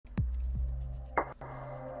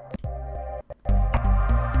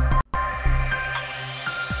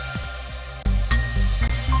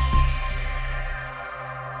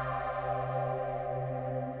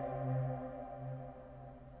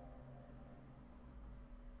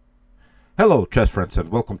Hello chess friends, and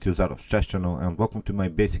welcome to Jozarov's chess channel, and welcome to my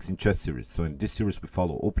Basics in Chess series. So in this series we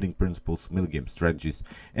follow opening principles, middle game strategies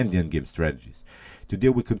and the endgame strategies. Today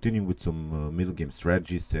we continue with some middle game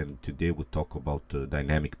strategies, and today we talk about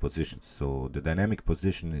dynamic positions. So the dynamic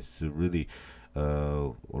position is really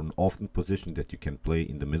an often position that you can play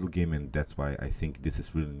in the middle game, and that's why I think this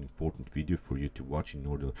is really an important video for you to watch in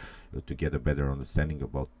order to get a better understanding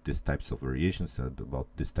about these types of variations and about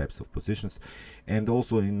these types of positions. And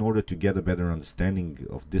also, in order to get a better understanding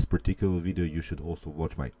of this particular video, you should also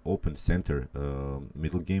watch my open center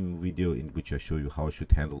middle game video, in which I show you how I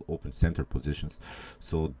should handle open center positions.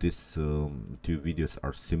 So these two videos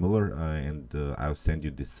are similar, and I'll send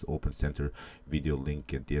you this open center video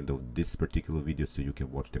link at the end of this particular video, so you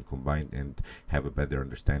can watch them combined and have a better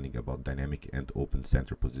understanding about dynamic and open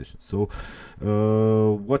center positions. So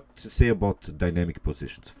what to say about dynamic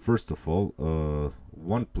positions? First of all,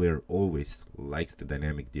 one player always likes the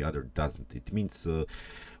dynamic, the other doesn't. It means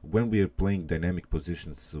when we are playing dynamic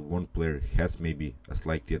positions, one player has maybe a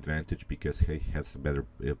slightly advantage because he has a better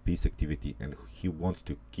piece activity and he wants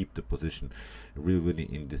to keep the position really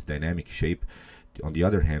in this dynamic shape. On the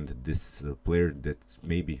other hand, this player that's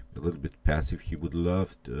maybe a little bit passive, he would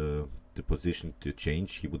love the position to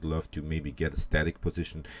change. He would love to maybe get a static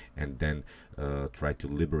position and then try to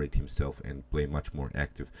liberate himself and play much more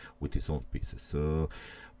active with his own pieces.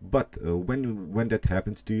 But when that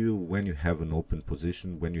happens to you, when you have an open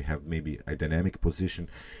position, when you have maybe a dynamic position,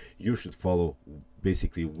 you should follow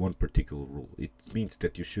basically one particular rule. It means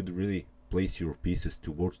that you should really place your pieces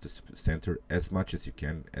towards the center as much as you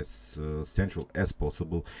can, as central as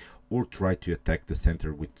possible, or try to attack the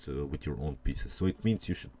center with your own pieces. So it means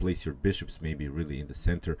you should place your bishops maybe really in the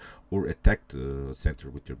center, or attack the center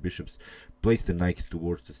with your bishops, place the knights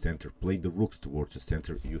towards the center, play the rooks towards the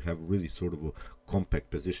center. You have really sort of a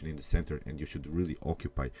compact position in the center, and you should really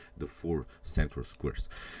occupy the four central squares.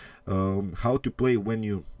 How to play when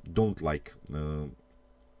you don't like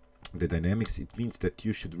the dynamics? It means that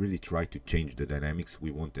you should really try to change the dynamics.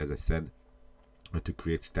 We want, as I said, to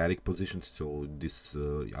create static positions. So this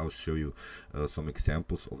I'll show you some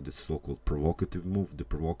examples of the so-called provocative move. The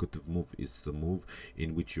provocative move is a move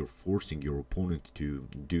in which you're forcing your opponent to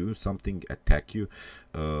do something, attack you.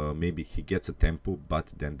 Maybe he gets a tempo, but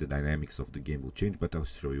then the dynamics of the game will change. But I'll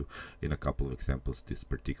show you in a couple of examples this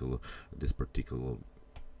particular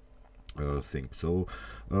thing. So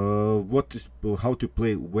how to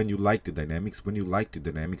play when you like the dynamics? When you like the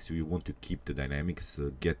dynamics, you want to keep the dynamics,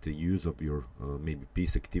 get the use of your maybe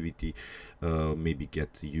piece activity, maybe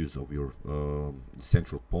get the use of your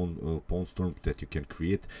central pawn storm that you can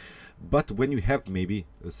create. But when you have maybe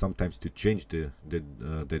sometimes to change the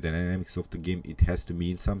dynamics of the game, it has to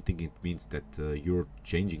mean something. It means that your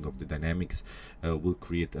changing of the dynamics will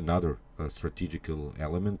create another strategical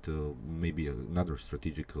element, maybe another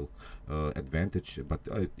strategical advantage, but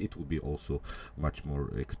it will be also much more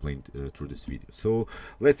explained through this video. So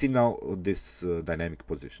let's see now this dynamic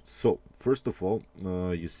position. So first of all,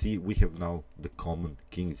 you see we have now the common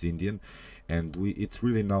King's Indian, and it's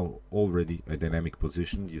really now already a dynamic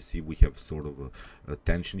position. You see we have sort of a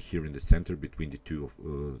tension here in the center between the two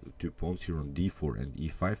pawns here on d4 and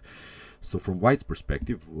e5. So from white's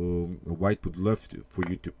perspective, white would love for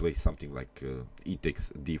you to play something like e takes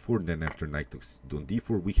d4, and then after knight takes on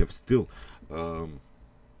d4, we have still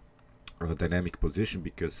a dynamic position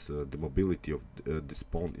because the mobility of this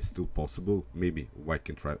pawn is still possible. Maybe white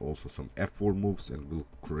can try also some f4 moves and will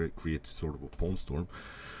create sort of a pawn storm.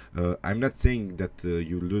 I'm not saying that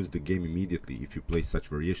you lose the game immediately if you play such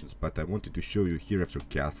variations, but I wanted to show you here after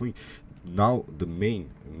castling. Now the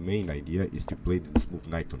main idea is to play this move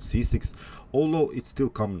knight on c6, although it's still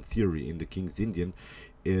common theory in the King's Indian,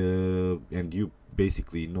 and you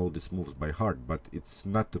basically know these moves by heart, but it's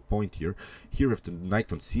not the point here. Here after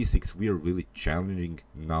knight on c6, we are really challenging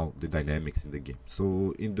now the dynamics in the game.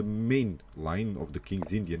 So in the main line of the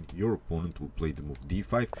King's Indian, your opponent will play the move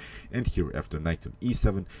d5, and here after knight on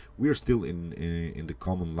e7, we are still in the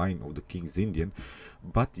common line of the King's Indian,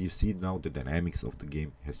 but you see now the dynamics of the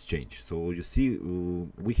game has changed. So you see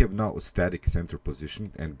we have now a static center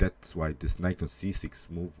position, and that's why this knight on c6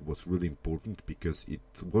 move was really important, because it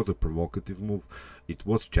was a provocative move. It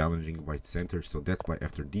was challenging white center, so that's why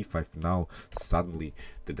after d5 now suddenly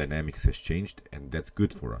the dynamics has changed, and that's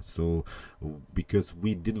good for us. So because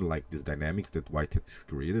we didn't like this dynamics that white had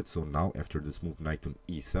created, so now after this move knight on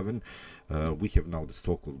e7, we have now the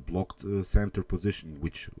so-called blocked center position,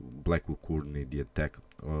 which black will coordinate the attack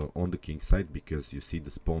on the king's side, because you see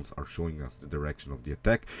the pawns are showing us the direction of the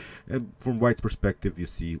attack, and from white's perspective you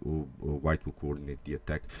see white will coordinate the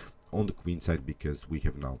attack on the queen side, because we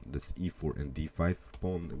have now this e4 and d5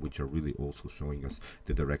 pawn, which are really also showing us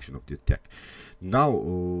the direction of the attack. Now,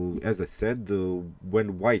 as I said,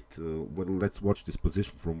 when white, well, let's watch this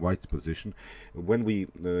position from white's position. When we,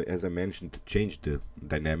 as I mentioned, change the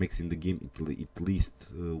dynamics in the game, at least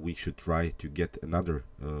we should try to get another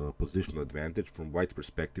positional advantage. From white's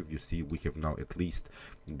perspective, you see we have now at least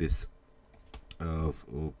this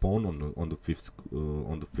pawn on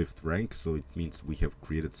the fifth rank, so it means we have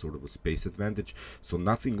created sort of a space advantage. So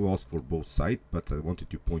nothing lost for both sides, but I wanted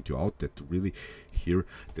to point you out that really here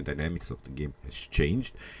the dynamics of the game has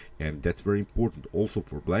changed, and that's very important also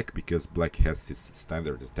for black, because black has this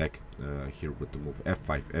standard attack here with the move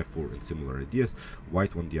f5, f4 and similar ideas.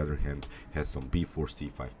 White on the other hand has some b4,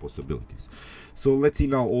 c5 possibilities. So let's see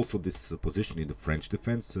now also this position in the French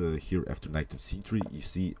defense. Here after knight on c3, you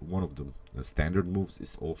see one of the standard moves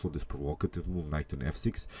is also this provocative move, knight on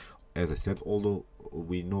f6. As I said, although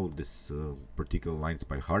we know this particular lines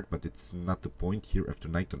by heart, but it's not the point. Here after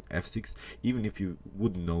knight on f6, even if you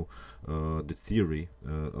wouldn't know the theory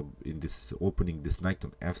in this opening, this knight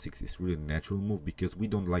on f6 is really a natural move, because we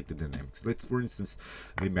don't like the dynamics. Let's for instance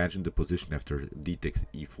imagine the position after d takes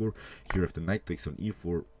e4. Here after knight takes on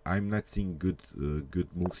e4, I'm not seeing good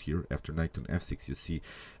moves here. After knight on f6, you see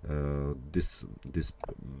this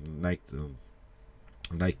knight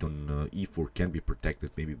on e4 can be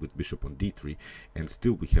protected maybe with bishop on d3, and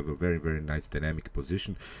still we have a very nice dynamic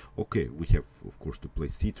position. Okay, we have of course to play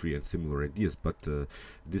c3 and similar ideas, but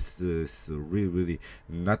this is really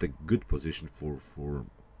not a good position for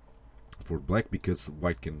black, because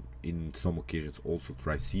white can in some occasions also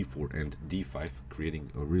try c4 and d5,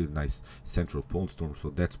 creating a really nice central pawn storm. So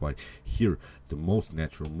that's why here the most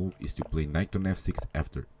natural move is to play knight on f6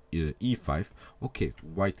 after e5. Okay,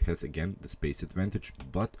 white has again the space advantage,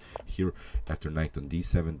 but here after knight on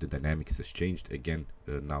d7 the dynamics has changed again.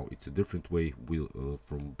 Now it's a different way. We'll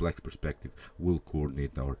from black's perspective, we'll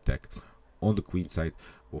coordinate our attack on the queen side.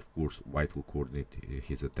 Of course white will coordinate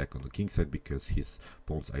his attack on the king side, because his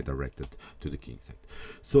pawns are directed to the king side.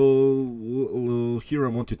 So here I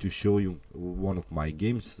wanted to show you one of my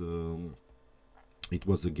games. It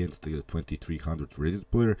was against the 2300 rated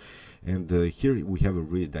player, and here we have a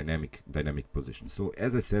really dynamic position. So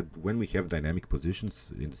as I said, when we have dynamic positions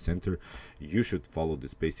in the center, you should follow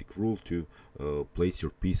this basic rule to place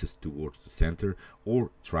your pieces towards the center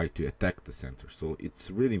or try to attack the center. So it's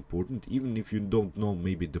really important, even if you don't know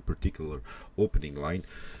maybe the particular opening line,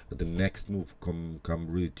 the next move come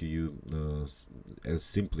really to you as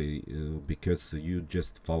simply because you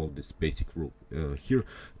just follow this basic rule. Here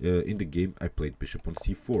in the game I played bishop on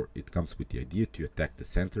c4. It comes with the idea to attack the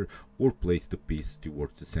center or place the piece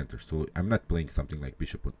towards the center. So I'm not playing something like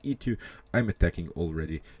bishop on e2. I'm attacking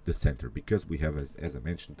already the center, because we have, as I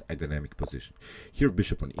mentioned, a dynamic position. Here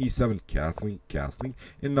bishop on e7, castling,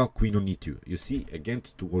 and now queen on e2. You see, again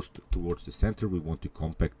towards the center we want to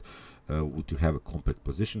compact, to have a compact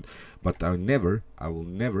position, but I will never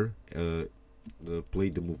play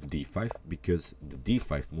the move d5, because the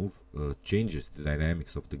d5 move changes the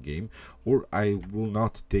dynamics of the game, or I will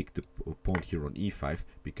not take the pawn here on e5,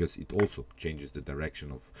 because it also changes the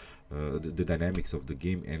direction of the dynamics of the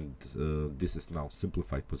game, and this is now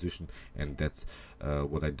simplified position, and that's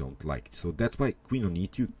what I don't like. So that's why queen on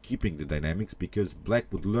e2, keeping the dynamics, because black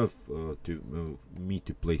would love me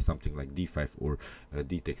to play something like d5 or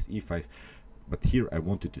d takes e5. But here I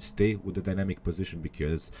wanted to stay with the dynamic position,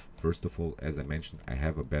 because first of all, as I mentioned, I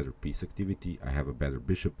have a better piece activity, I have a better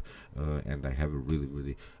bishop, and I have a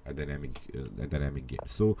really dynamic game.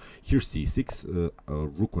 So here c6,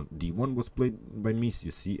 rook on d1 was played by me. So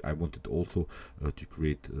you see, I wanted also to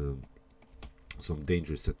create some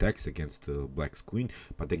dangerous attacks against black's queen,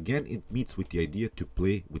 but again it meets with the idea to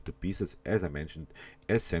play with the pieces, as I mentioned,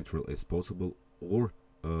 as central as possible, or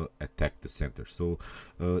attack the center. So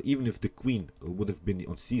even if the queen would have been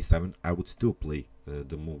on c7, I would still play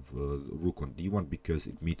the move rook on d1, because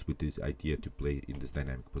it meets with this idea to play in this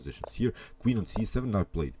dynamic positions. Here queen on c7, now I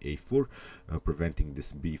played a4, preventing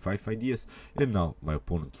this b5 ideas, and now my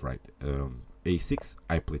opponent tried a6.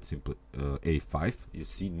 I played simply a5. You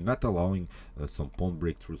see, not allowing some pawn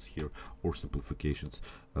breakthroughs here or simplifications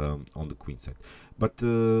on the queen side. But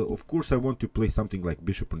of course I want to play something like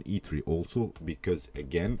bishop on e3 also, because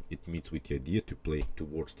again it meets with the idea to play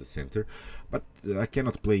towards the center. But I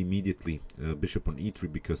cannot play immediately bishop on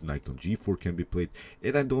e3, because knight on g4 can be played,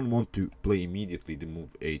 and I don't want to play immediately the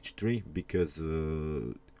move h3, because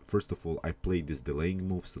first of all, I play these delaying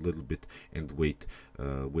moves a little bit and wait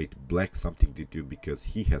black something to do, because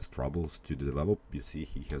he has troubles to develop. You see,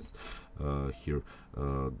 he has here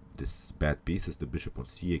this bad pieces, the bishop on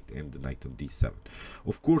c8 and the knight on d7.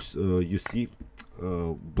 Of course, you see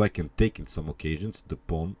black can take in some occasions the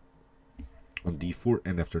pawn on d4,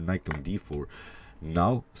 and after knight on d4,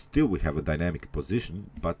 now still we have a dynamic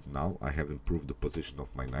position, but now I have improved the position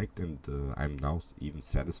of my knight, and I'm now even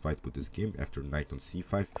satisfied with this game. After knight on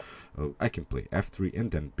c5, I can play f3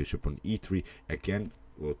 and then bishop on e3 again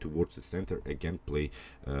towards the center, again play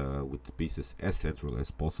with the pieces as central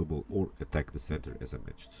as possible, or attack the center as I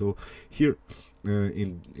mentioned. So here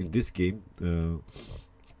in this game,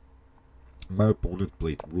 my opponent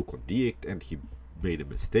played rook on d8 and he made a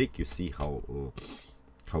mistake. You see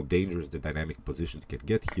how dangerous the dynamic positions can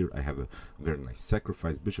get. Here I have a very nice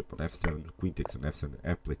sacrifice, bishop on f7, queen takes on f7,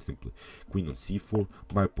 f played simply queen on c4.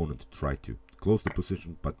 My opponent tried to close the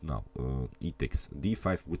position, but now e takes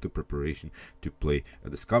d5 with the preparation to play a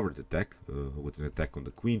discovered attack with an attack on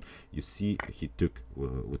the queen. You see he took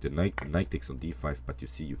with the knight takes on d5, but you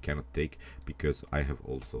see you cannot take because I have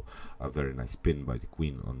also a very nice pin by the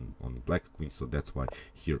queen on black's queen. So that's why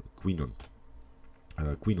here queen on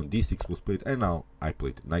d6 was played, and now I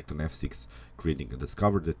played knight on f6, creating a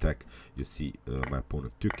discovered attack. You see my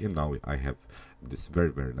opponent took, and now I have this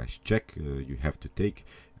very nice check you have to take,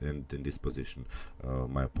 and in this position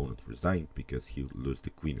my opponent resigned because he lost the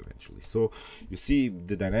queen eventually. So you see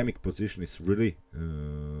the dynamic position is really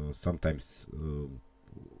sometimes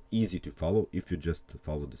easy to follow if you just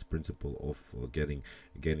follow this principle of getting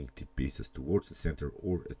the pieces towards the center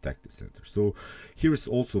or attack the center. So here is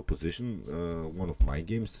also position, one of my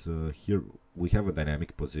games. Here we have a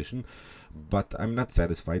dynamic position, but I'm not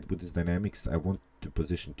satisfied with this dynamics. I want the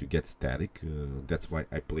position to get static. That's why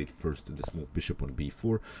I played first this move bishop on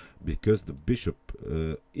b4, because the bishop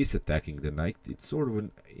is attacking the knight. It's sort of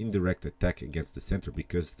an indirect attack against the center,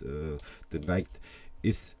 because the knight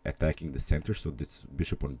is attacking the center. So this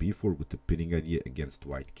bishop on b4 with the pinning idea against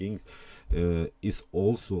white kings is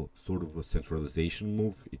also sort of a centralization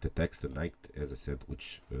move. It attacks the knight, as I said,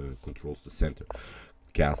 which controls the center.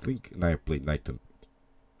 Castling, now I played knight on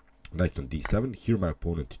d7. Here my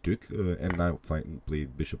opponent took, and now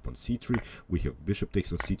played bishop on c3. We have bishop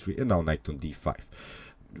takes on c3, and now knight on d5.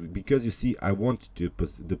 Because you see, I want the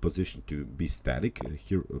position to be static.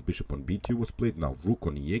 Here bishop on b2 was played. Now rook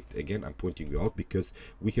on e8. Again, I'm pointing you out because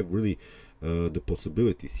we have really the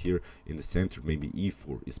possibilities here in the center. Maybe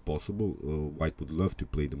e4 is possible. White would love to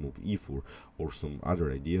play the move e4 or some other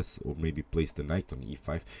ideas, or maybe place the knight on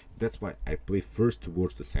e5. That's why I play first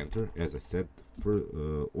towards the center, as I said,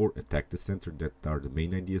 or attack the center. That are the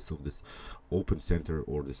main ideas of this open center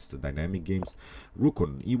or this dynamic games. Rook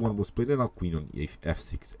on e1 was played, and now queen on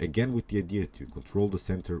f6, again with the idea to control the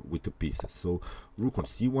center with the pieces. So rook on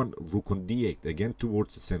c1, rook on d8, again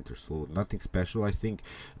towards the center. So nothing special. I think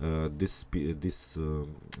these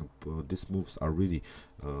moves are really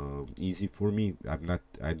easy for me.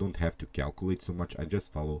 I don't have to calculate so much. I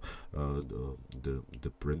just follow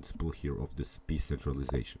the principle here of this piece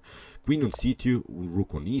centralization. Queen on c2,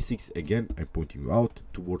 rook on e6. Again, I'm pointing you out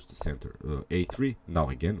towards the center. a3. Now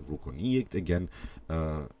again rook on e8. Again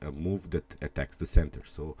a move that attacks the center.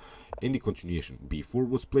 So in the continuation, b4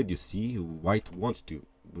 was played. You see, white wants to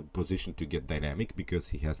position to get dynamic because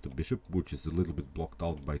he has the bishop, which is a little bit blocked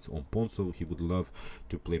out by its own pawn, so he would love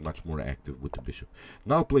to play much more active with the bishop.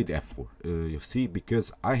 Now played f4. You see,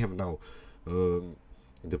 because I have now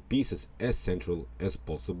the pieces as central as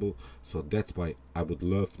possible, so that's why I would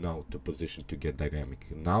love now to position to get dynamic.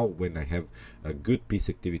 Now when I have a good piece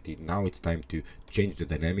activity, now it's time to change the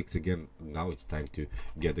dynamics again. Now it's time to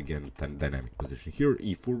get again dynamic position. Here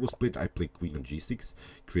e4 was played. I play queen on g6,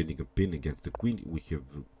 creating a pin against the queen. We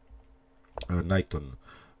have knight on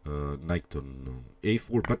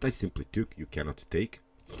a4, but I simply took. You cannot take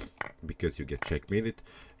because you get checkmated.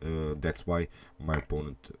 That's why my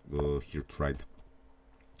opponent here tried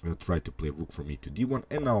to play rook from e to d1,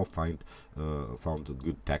 and now found a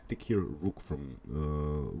good tactic here. Rook on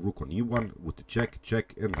e1 with the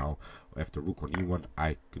check, and now after rook on e1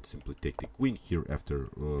 I could simply take the queen. Here after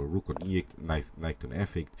rook on e8, knight on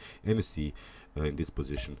f8, and you see in this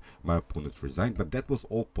position my opponent resigned. But that was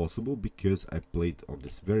all possible because I played on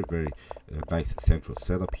this very nice central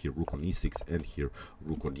setup. Here rook on e6 and here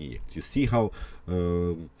rook on e8. You see how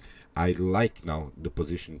I like now the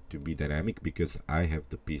position to be dynamic because I have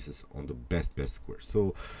the pieces on the best square.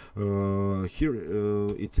 So here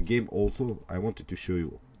it's a game also I wanted to show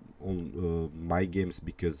you on my games,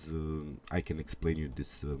 because I can explain you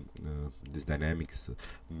this this dynamics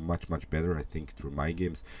much better, I think, through my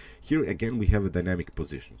games. Here again we have a dynamic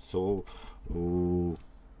position, so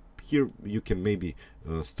here you can maybe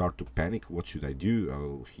start to panic. What should I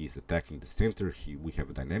do? He's attacking the center. We have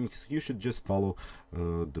a dynamics. You should just follow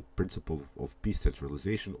the principle of piece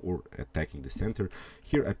centralization or attacking the center.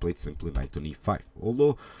 Here I played simply knight on e5,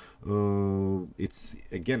 although it's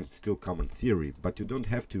again still common theory, but you don't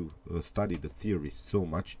have to study the theory so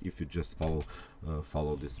much if you just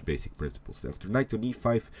follow these basic principles. After knight on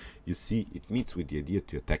e5, you see it meets with the idea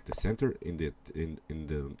to attack the center. In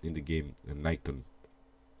the game, knight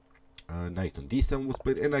on d7 was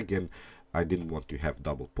played, and again I didn't want to have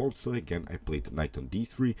double pawns, so again I played knight on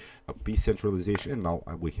d3, a piece centralization, and now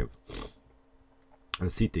we have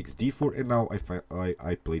c takes d4, and now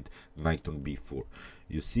I played knight on b4.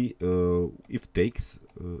 You see, if takes,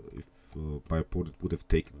 if my opponent would have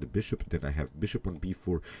taken the bishop, then I have bishop on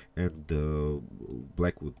b4, and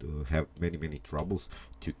black would have many troubles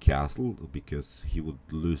to castle, because he would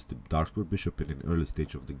lose the dark square bishop in an early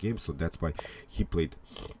stage of the game. So that's why he played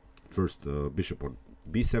first bishop on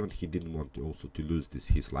b7. He didn't want to also to lose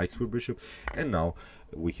his light square bishop, and now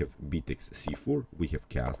we have b takes c4. We have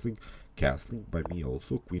castling by me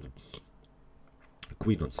also, queen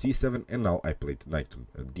on c7, and now I played knight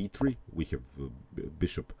on d3. We have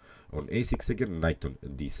bishop on a6 again, knight on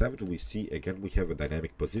d7. We see again we have a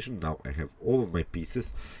dynamic position. Now I have all of my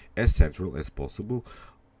pieces as central as possible.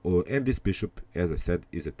 And this bishop, as I said,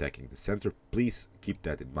 is attacking the center. Please keep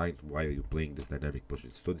that in mind while you're playing this dynamic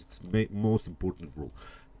position. So it's the most important rule: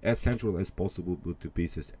 as central as possible with the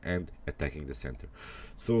pieces and attacking the center.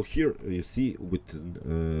 So here you see with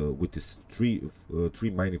this three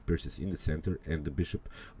minor pieces in the center and the bishop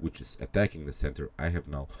which is attacking the center, I have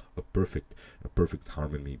now a perfect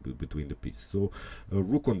harmony between the pieces. So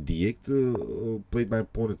rook on d8 played my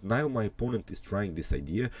opponent. Now my opponent is trying this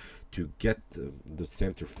idea to get the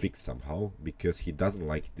center fixed somehow, because he doesn't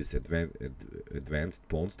like this advanced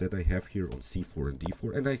pawns that I have here on c4 and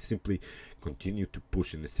d4, and I simply continue to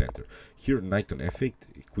push in the center. Here knight on f8,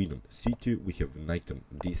 queen on c2, we have knight on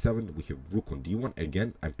d7, we have rook on d1.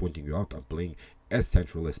 Again, I'm pointing you out, I'm playing as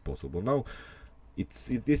central as possible. Now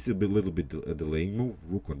this is a little bit a delaying move,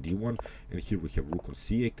 rook on d1, and here we have rook on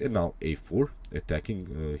c8, and now a4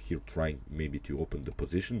 attacking, here trying maybe to open the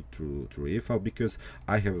position through a file, because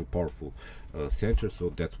I have a powerful center,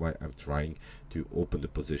 so that's why I'm trying to open the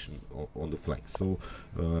position on the flank. So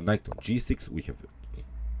knight on g6, we have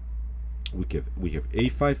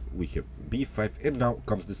a5, we have b5, and now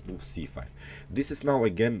comes this move c5. This is now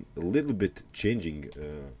again a little bit changing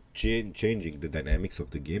the dynamics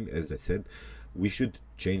of the game. As I said, we should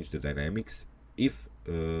change the dynamics if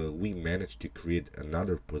we manage to create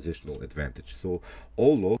another positional advantage. So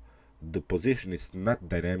although the position is not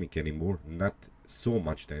dynamic anymore, not so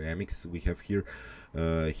much dynamics we have here,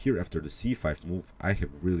 here after the c5 move I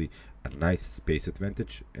have really a nice space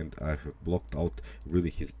advantage, and I have blocked out really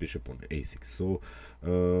his bishop on a6. So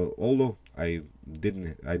although I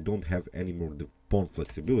don't have any more the pawn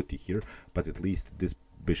flexibility here, but at least this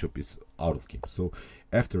bishop is out of game. So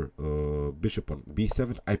after bishop on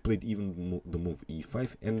b7, I played even the move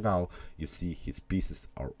e5, and now you see his pieces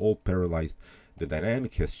are all paralyzed. The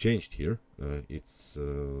dynamic has changed here. It's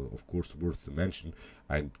of course worth to mention,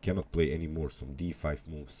 I cannot play anymore some d5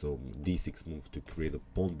 moves, some d6 moves to create a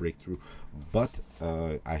pawn breakthrough, but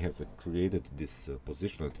I have created this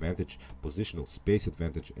positional advantage, positional space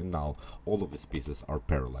advantage, and now all of his pieces are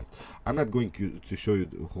paralyzed. I'm not going to show you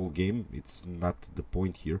the whole game, it's not the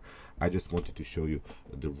point here. I just wanted to show you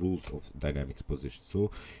the rules of dynamics position.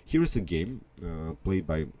 So here is a game played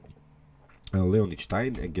by Leonid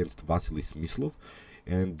Stein against Vasily Smyslov,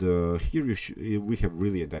 and here we have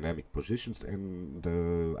really a dynamic positions, and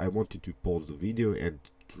I wanted to pause the video and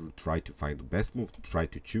try to find the best move, try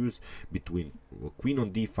to choose between queen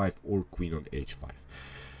on d5 or queen on h5.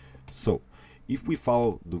 So if we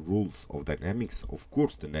follow the rules of dynamics, of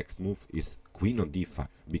course the next move is queen on d5,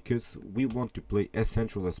 because we want to play as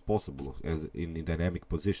central as possible as in dynamic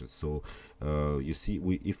positions. So you see,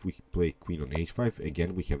 if we play queen on h5,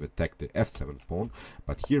 again we have attacked the f7 pawn,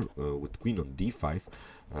 but here with queen on d5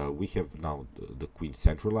 we have now the queen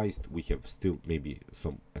centralized. We have still maybe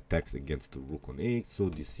some attacks against the rook on a8. So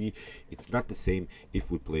you see, it's not the same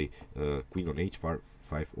if we play queen on h5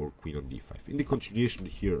 or queen on d5. In the continuation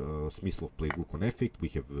here, Smyslov played rook on f8. We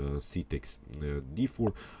have c takes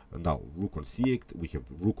d4. Now rook on c8. We have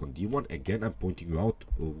rook on d1. Again, I'm pointing you out,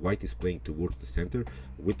 white is playing towards the center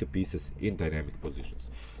with the pieces in dynamic positions.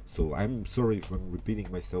 So I'm sorry if I'm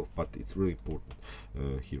repeating myself, but it's really important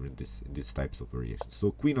here in these types of variations.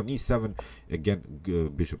 So queen on e7, again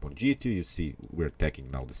bishop on g2. You see we're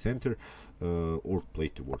attacking now the center, or play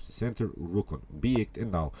towards the center. Rook on b8,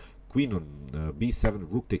 and now queen on b7,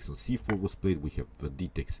 rook takes on c4 was played. We have d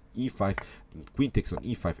takes e5, queen takes on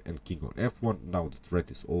e5, and king on f1. Now the threat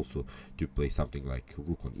is also to play something like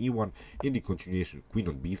rook on e1. In the continuation, queen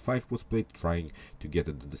on b5 was played, trying to get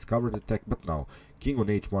the discovered attack, but now king on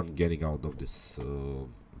h1, getting out of this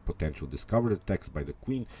potential discovered attacks by the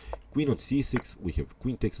queen. Queen on c6, we have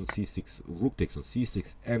queen takes on c6, rook takes on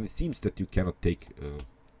c6, and it seems that you cannot take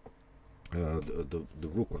the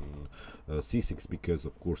rook on c6, because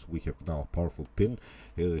of course we have now a powerful pin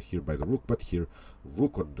here by the rook, but here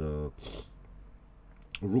rook on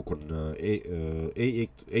a8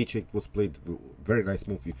 h8 was played. Very nice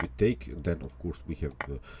move. If you take, then of course we have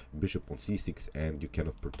bishop on c6, and you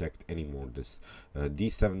cannot protect anymore this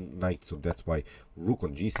d7 knight, so that's why rook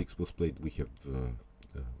on g6 was played. We have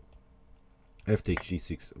f takes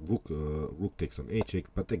g6, rook takes on h8,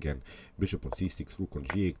 but again bishop on c6, rook on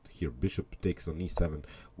g8. Here bishop takes on e7,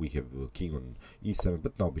 we have king on e7,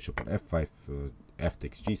 but now bishop on f5, f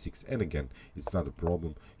takes g6, and again it's not a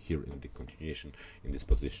problem here in the continuation. In this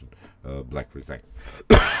position black resigned.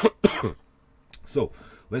 So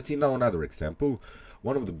let's see now another example.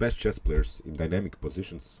 One of the best chess players in dynamic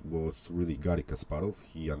positions was really Garry Kasparov.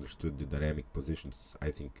 He understood the dynamic positions,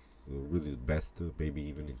 I think, really the best, maybe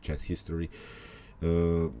even in chess history.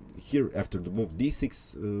 Here after the move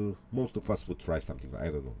d6, most of us would try something like, I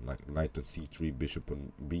don't know, like knight on c3, bishop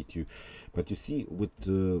on b2, but you see with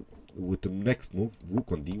the next move,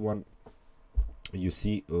 rook on d1, you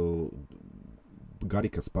see Garry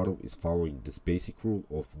Kasparov is following this basic rule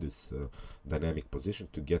of this dynamic position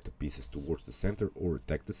to get the pieces towards the center or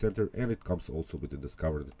attack the center, and it comes also with the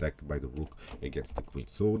discovered attack by the rook against the queen.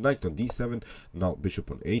 So knight on d7, now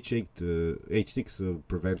bishop on h8, h6,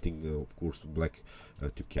 preventing of course black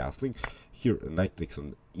to castling. Here knight takes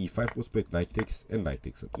on e5 was played, knight takes, and knight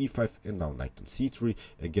takes on e5, and now knight on c3,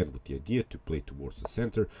 again with the idea to play towards the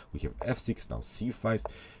center. We have f6, now c5,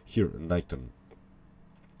 here knight on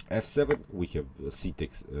f7, we have c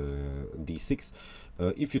takes d6.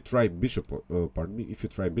 If you try bishop, pardon me, if you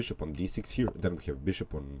try bishop on d6 here, then we have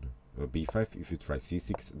bishop on b5. If you try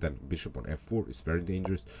c6, then bishop on f4 is very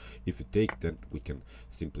dangerous. If you take, then we can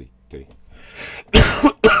simply take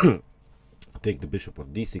take the bishop on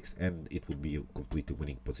d6, and it would be a completely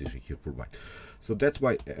winning position here for white. So that's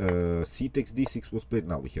why c takes d6 was played.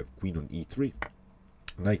 Now we have queen on e3.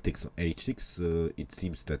 Knight takes on h6. It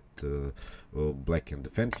seems that black can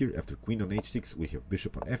defend here. After queen on h6, we have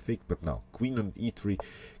bishop on f8, but now queen on e3,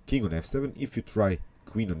 king on f7. If you try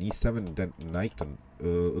queen on e7, then knight on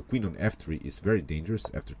queen on f3 is very dangerous.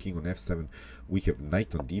 After king on f7, we have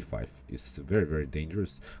knight on d5 is very, very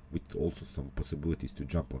dangerous, with also some possibilities to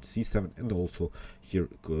jump on c7, and also here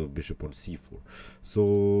bishop on c4.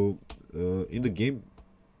 So in the game,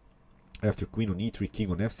 after queen on e3,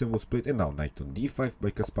 king on f7 was played, and now knight on d5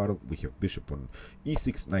 by Kasparov. We have bishop on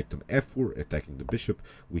e6, knight on f4, attacking the bishop.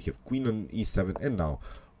 We have queen on e7, and now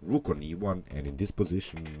rook on e1. And in this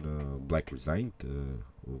position, black resigned.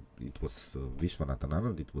 It was Vishwanathan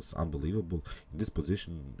Anand. It was unbelievable. In this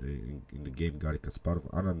position, in the game, Garry Kasparov,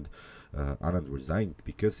 Anand resigned,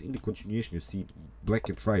 because in the continuation, you see black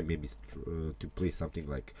can try maybe to play something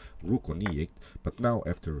like rook on e8, but now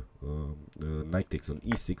after knight takes on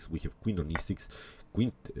e6, we have queen on e6,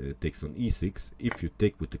 queen takes on e6. If you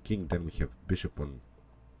take with the king, then we have bishop on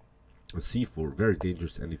c4, very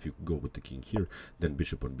dangerous, and if you go with the king here, then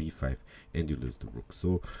bishop on b5, and you lose the rook.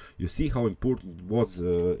 So you see how important it was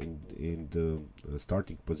in the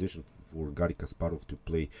starting position for Garry Kasparov to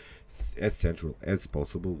play as central as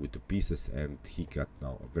possible with the pieces, and he got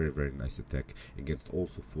now a very, very nice attack against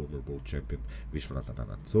also former world champion Vishwanathan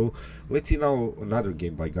Anand. So let's see now another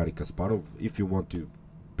game by Garry Kasparov. If you want to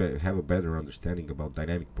have a better understanding about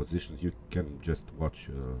dynamic positions, you can just watch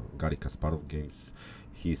Garry Kasparov games.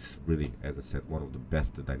 He's really, as I said, one of the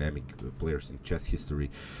best dynamic players in chess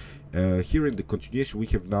history. Here in the continuation, we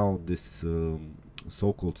have now this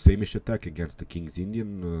so-called Samish attack against the King's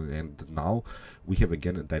Indian, and now we have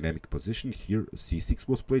again a dynamic position. Here c6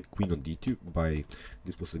 was played, queen on d2 by,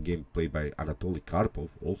 this was a game played by Anatoly Karpov,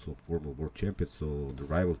 also former world champion, so the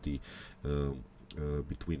rivalry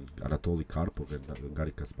between Anatoly Karpov and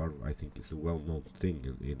Garry Kasparov, I think, is a well-known thing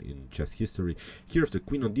in chess history. Here after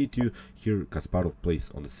queen on d2, here Kasparov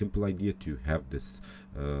plays on the simple idea to have this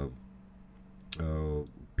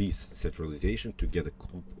piece centralization, to get a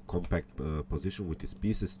compact position with his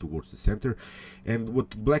pieces towards the center. And what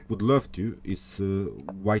black would love to is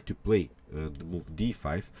white to play the move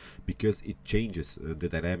d5, because it changes the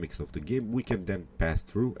dynamics of the game. We can then pass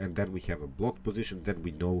through, and then we have a blocked position. Then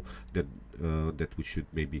we know that that we should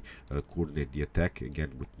maybe coordinate the attack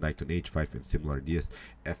again with knight on h5 and similar ideas,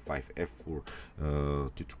 f5, f4,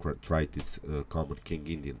 to try this common king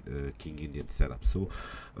Indian setup. So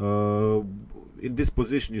in this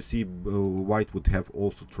position, you see white would have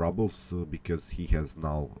also troubles because he has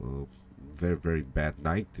now very bad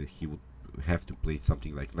knight. He would have to play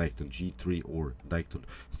something like knight on g3 or knight on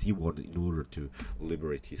c1 in order to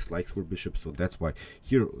liberate his Lyxford bishop. So that's why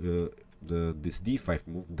here this d5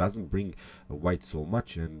 move doesn't bring white so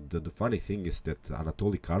much. And the funny thing is that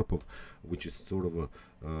Anatoly Karpov, which is sort of a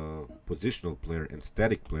positional player and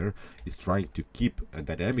static player, is trying to keep a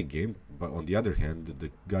dynamic game, but on the other hand,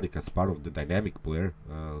 the Garry Kasparov, the dynamic player,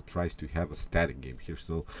 tries to have a static game here.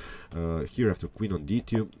 So here after queen on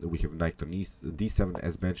d2, we have knight on d7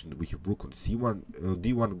 as mentioned, we have rook on c1,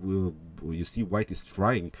 d1. You see white is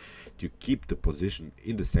trying to keep the position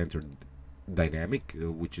in the center dynamic,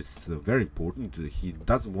 which is very important. He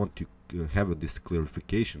doesn't want to have this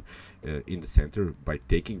clarification in the center by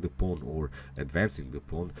taking the pawn or advancing the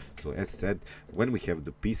pawn. So as said, when we have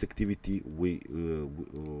the piece activity,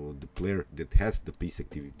 the player that has the piece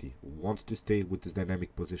activity wants to stay with this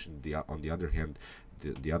dynamic position. On the other hand,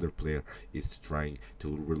 the other player is trying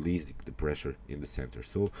to release the pressure in the center.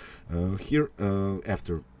 So here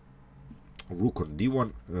after rook on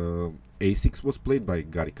d1, a6 was played by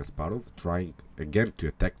Garry Kasparov, trying again to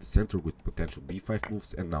attack the center with potential b5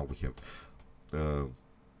 moves. And now we have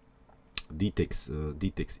d takes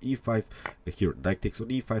e5. Here knight takes on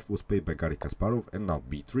e5 was played by Garry Kasparov, and now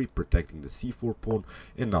b3 protecting the c4 pawn,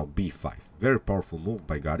 and now b5. Very powerful move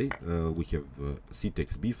by Garry. We have c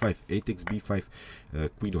takes b5, a takes b5,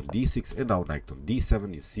 queen on d6, and now knight on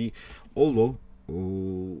d7. You see, although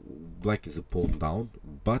black is a pawn down,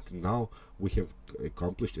 but now we have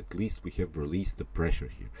accomplished, at least we have released the pressure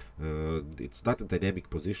here. It's not a dynamic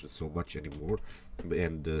position so much anymore,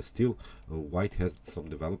 and still white has some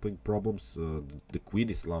developing problems. The queen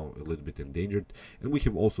is now a little bit endangered, and we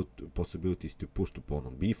have also possibilities to push the pawn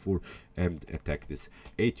on b4 and attack this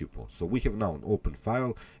a2 pawn. So we have now an open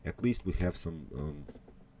file. At least we have some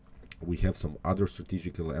other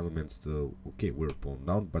strategical elements. Okay, we're pawn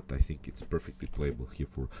down, but I think it's perfectly playable here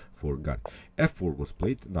for Garry. f4 was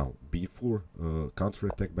played. Now b4, counter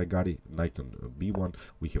attack by Garry. Knight on b1.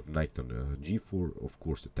 We have knight on g4, of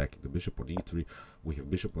course attacking the bishop on e3. We have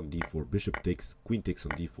bishop on d4, bishop takes, queen takes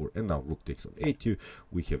on d4, and now rook takes on a2.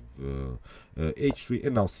 We have h3,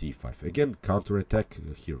 and now c5. Again, counter attack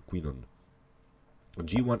here, queen on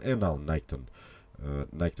g1, and now knight on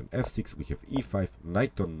f6. We have e5,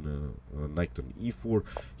 knight on e4.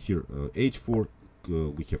 Here h4.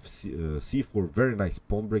 We have c4. Very nice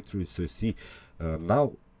pawn breakthrough. So you see,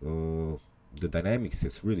 now the dynamics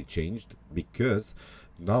has really changed, because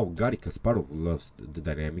now Garry Kasparov loves the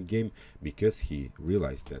dynamic game, because he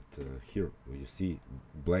realized that here you see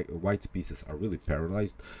white's pieces are really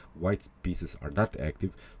paralyzed, white's pieces are not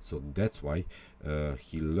active. So that's why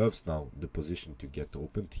he loves now the position to get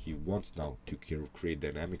opened. He wants now to create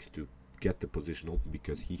dynamics to get the position open,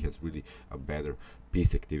 because he has really a better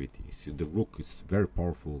piece activity. So the rook is very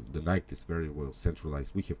powerful, the knight is very well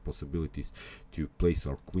centralized. We have possibilities to place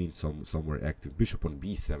our queen somewhere active, bishop on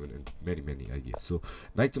b7, and many ideas. So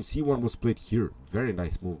knight on c1 was played here. Very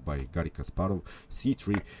nice move by Garry Kasparov.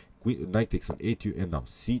 c3, knight takes on a2, and now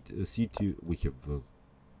c2. We have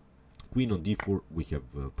queen on d4. We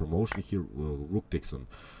have promotion here. Rook takes on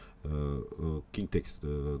king takes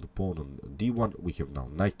the pawn on d1. We have now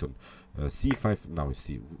knight on c5. Now we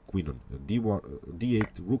see queen on d1,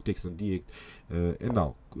 d8, rook takes on d8, and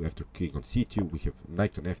now after king on c2, we have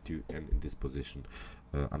knight on f2. And in this position,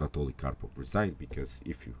 Anatoly Karpov resigned, because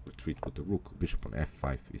if you retreat with the rook, bishop on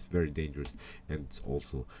f5 is very dangerous, and it's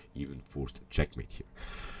also even forced checkmate here.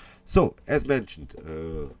 So, as mentioned,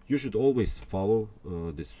 you should always follow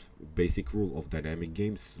this basic rule of dynamic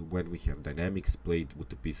games. When we have dynamics played with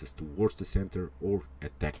the pieces towards the center or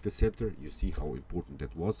attack the center, you see how important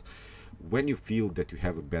that was. When you feel that you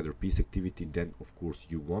have a better piece activity, then of course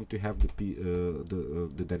you want to have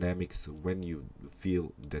the dynamics. When you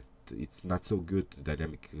feel that it's not so good, the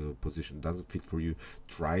dynamic position doesn't fit for you,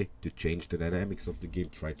 try to change the dynamics of the game,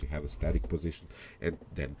 try to have a static position, and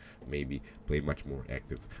then maybe play much more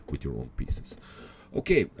active with your own pieces.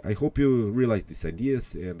 Okay, I hope you realized these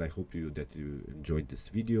ideas, and I hope that you enjoyed this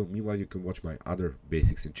video. Meanwhile, you can watch my other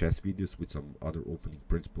basics in chess videos with some other opening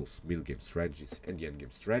principles, middle game strategies, and the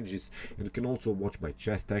endgame strategies. And you can also watch my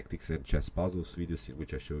chess tactics and chess puzzles videos, in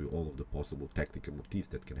which I show you all of the possible tactical motifs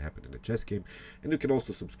that can happen in a chess game. And you can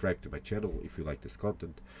also subscribe to my channel if you like this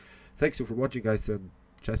content. Thanks you for watching, guys, and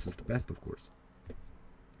chess is the best, of course.